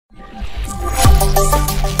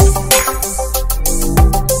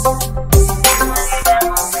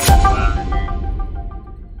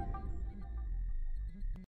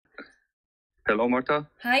Hello, Marta.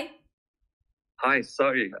 Hi. Hi,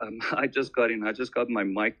 sorry. I just got in. I just got my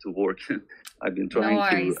mic to work. I've been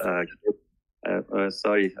trying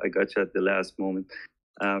sorry, I got you at the last moment.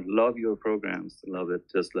 Love your programs. Love it.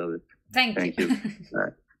 Just love it. Thank you.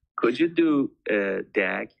 Could you do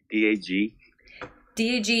DAG, D-A-G?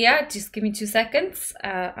 DAG, yeah. Just give me 2 seconds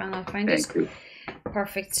and I'll find it. Thank you.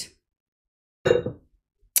 Perfect.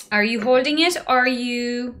 Are you holding it or are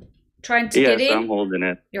you trying to get in? Yes, I'm holding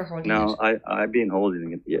it. You're holding it. No, I've been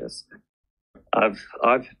holding it, yes. I've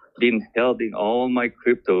been holding all my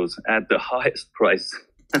cryptos at the highest price.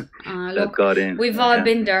 Look, got in. We've all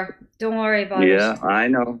been there. Don't worry about it. Yeah, I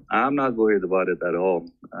know. I'm not worried about it at all.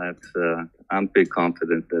 I'm pretty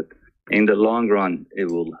confident that in the long run, it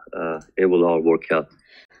will all work out.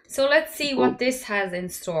 So let's see what this has in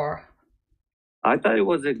store. I thought it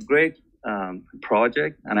was a great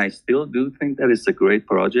project, and I still do think that it's a great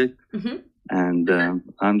project. And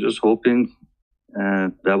I'm just hoping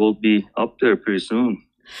that will be up there pretty soon.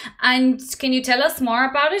 And can you tell us more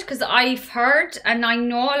about it? Because I've heard, and I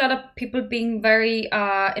know a lot of people being very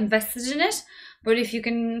invested in it. But if you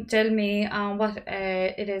can tell me what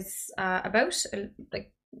it is about,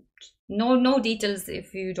 like no details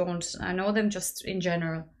if you don't know them, just in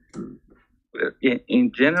general.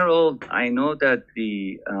 In general, I know that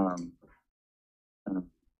the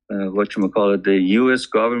the U.S.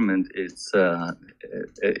 government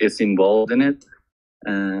is involved in it.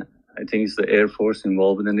 I think it's the Air Force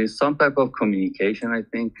involved in it. Some type of communication, I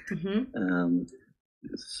think.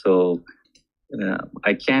 So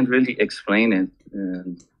I can't really explain it.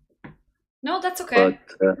 No, that's okay.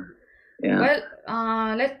 But, yeah. Well,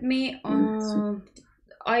 let me.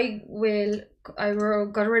 I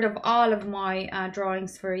got rid of all of my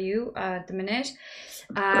drawings for you at the minute,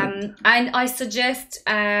 and I've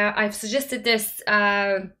suggested this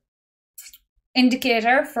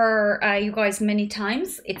indicator for you guys many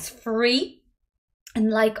times. It's free,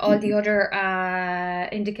 and like all the other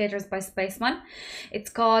indicators by Spaceman,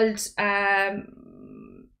 it's called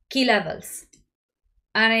key levels,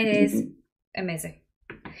 and it is amazing.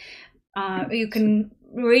 You can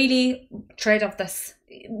really trade off this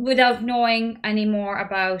without knowing any more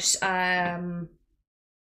about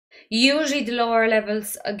usually the lower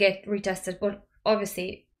levels get retested, but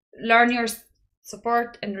obviously learn your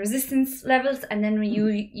support and resistance levels, and then you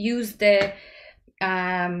use the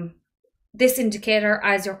this indicator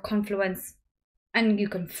as your confluence, and you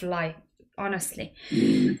can fly, honestly.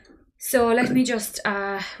 So let me just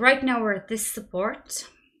right now we're at this support,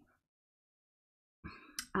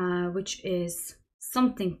 which is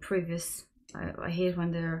something previous. I hate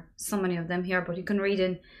when there are so many of them here, but you can read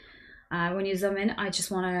in when you zoom in. I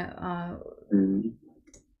just want to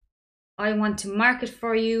I want to mark it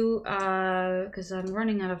for you because I'm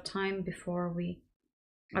running out of time before we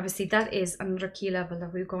obviously that is another key level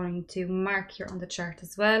that we're going to mark here on the chart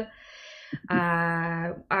as well.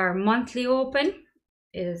 Our monthly open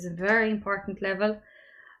is a very important level.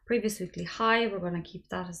 Previous weekly high, we're going to keep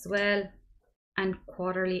that as well, and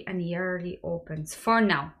quarterly and yearly opens for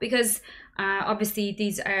now, because obviously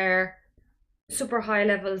these are super high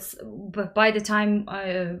levels, but by the time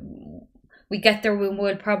we get there, we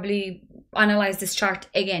will probably analyze this chart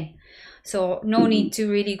again, so no need to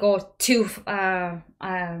really go too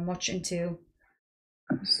much into,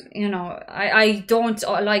 you know, I don't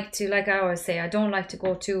like to, like I always say, I don't like to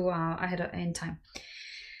go too ahead in time.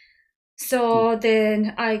 So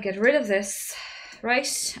then I get rid of this,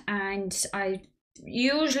 right? And I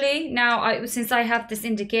usually now, since I have this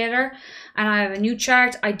indicator and I have a new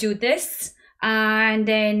chart, I do this and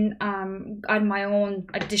then add my own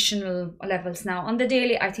additional levels. Now on the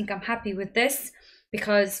daily, I think I'm happy with this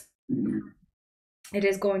because it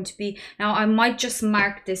is going to be, now I might just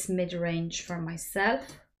mark this mid-range for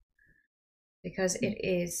myself because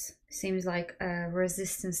it seems like a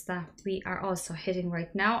resistance that we are also hitting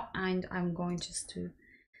right now, and I'm going just to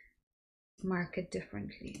mark it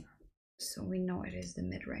differently so we know it is the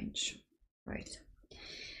mid-range, right?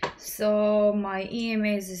 So my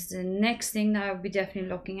EMAs is the next thing that I'll be definitely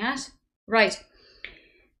looking at, right?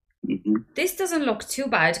 This doesn't look too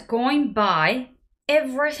bad going by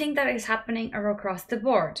everything that is happening across the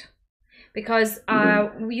board, because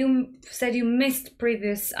you said you missed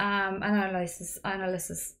previous analysis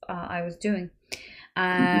I was doing,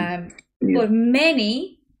 but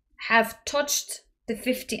many have touched the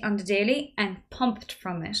 50 on the daily and pumped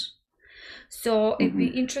from it. So it'd be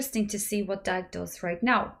interesting to see what DAG does right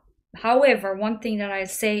now. However, one thing that I'll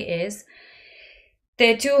say is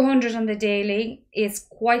the 200 on the daily is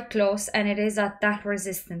quite close, and it is at that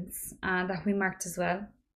resistance that we marked as well.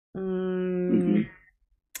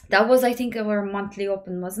 That was, I think, our monthly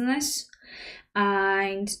open, wasn't it?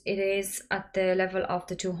 and it is at the level of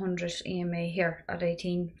the 200 EMA here at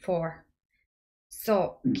 18.4.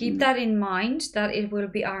 So keep that in mind, that it will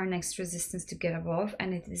be our next resistance to get above,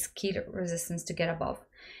 and it is key resistance to get above.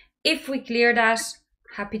 If we clear that,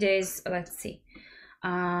 happy days. Let's see.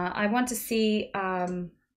 I want to see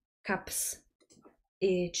caps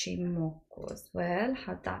Ichimoku as well,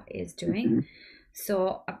 how that is doing.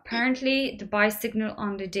 So apparently the buy signal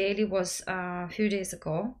on the daily was a few days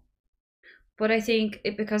ago, but I think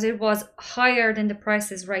because it was higher than the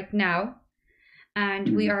prices right now,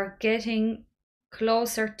 and we are getting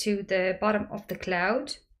closer to the bottom of the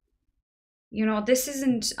cloud, you know, this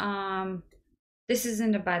isn't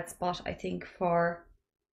a bad spot, I think, for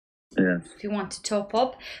if you want to top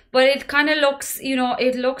up. But it kind of looks, you know,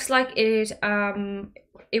 it looks like it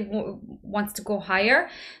wants to go higher.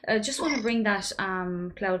 I just want to bring that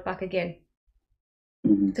cloud back again,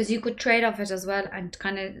 because you could trade off it as well and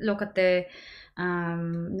kind of look at the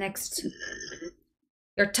next.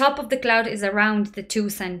 Your top of the cloud is around the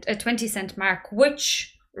 20 cent mark,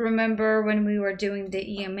 which, remember when we were doing the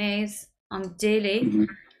EMAs on the daily,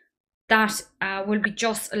 that will be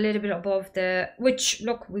just a little bit above the, which,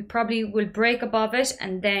 look, we probably will break above it,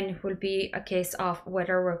 and then it will be a case of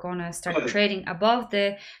whether we're going to start trading above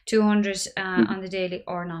the 200 on the daily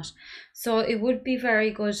or not. So it would be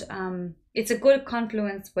very good. It's a good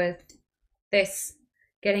confluence with this,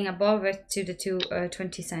 getting above it to the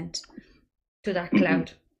 20 cent. To that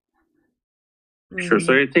cloud. Sure.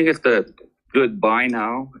 So you think it's a good buy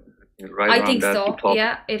now? Right. I think so.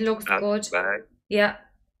 Yeah, it looks good. Yeah.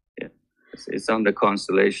 It's on the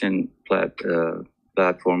Constellation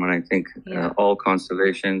platform, and I think all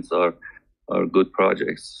constellations are good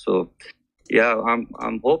projects. So yeah,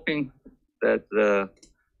 I'm hoping that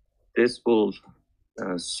this will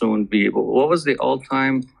soon be. What was the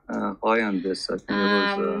all-time high on this? I think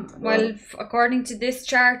it was, well, according to this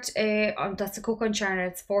chart, that's a coupon chart.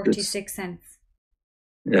 It's 46 cents.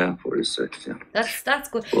 Yeah, 46. Yeah, that's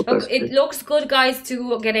good. Look, it looks good, guys,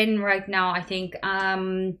 to get in right now. I think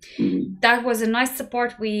that was a nice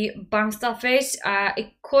support. We bounced off it.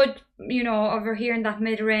 It could, you know, over here in that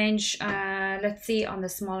mid range. Let's see on the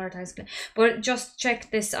smaller time scale. But just check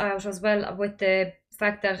this out as well, with the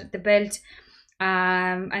fact that the belt.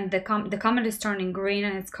 And the comet is turning green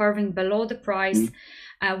and it's curving below the price.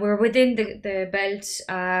 We're within the belt.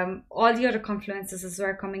 All the other confluences as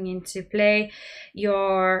well coming into play.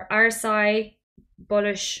 Your RSI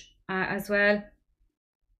bullish as well,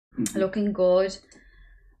 looking good.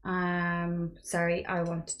 Sorry, I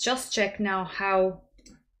want to just check now how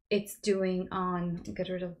it's doing on, get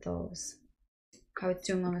rid of those, how it's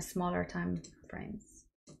doing on a smaller time frames.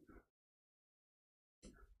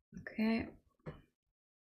 Okay.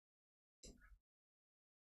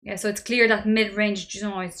 Yeah, so it's clear that mid-range, you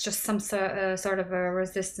know, it's just some sort of a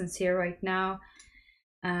resistance here right now.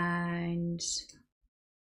 And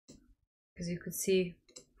because you could see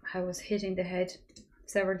how it was hitting the head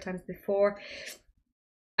several times before.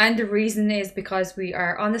 And the reason is because we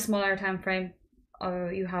are on the smaller time frame.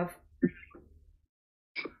 You have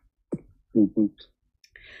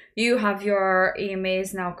your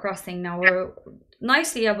EMAs now crossing. Now we're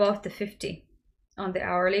nicely above the 50 on the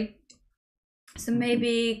hourly. So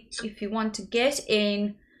maybe if you want to get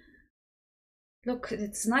in, look,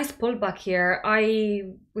 it's a nice pullback here.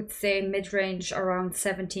 I would say mid-range around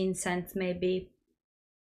 17 cents maybe.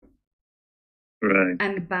 Right.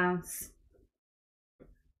 And bounce.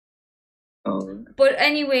 Oh. But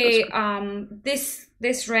anyway,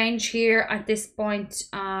 this range here at this point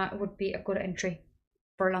would be a good entry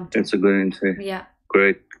for long term. It's a good entry. Yeah.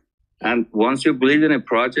 Great. And once you believe in a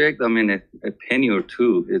project, I mean, a penny or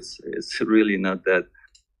two, it's really not that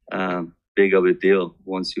big of a deal.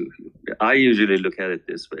 I usually look at it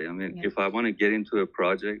this way. I mean, if I want to get into a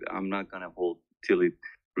project, I'm not going to hold till it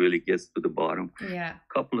really gets to the bottom. Yeah.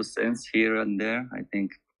 A couple of cents here and there, I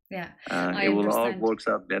think. Yeah. It will all works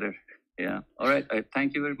out better. Yeah. All right.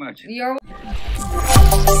 Thank you very much. You're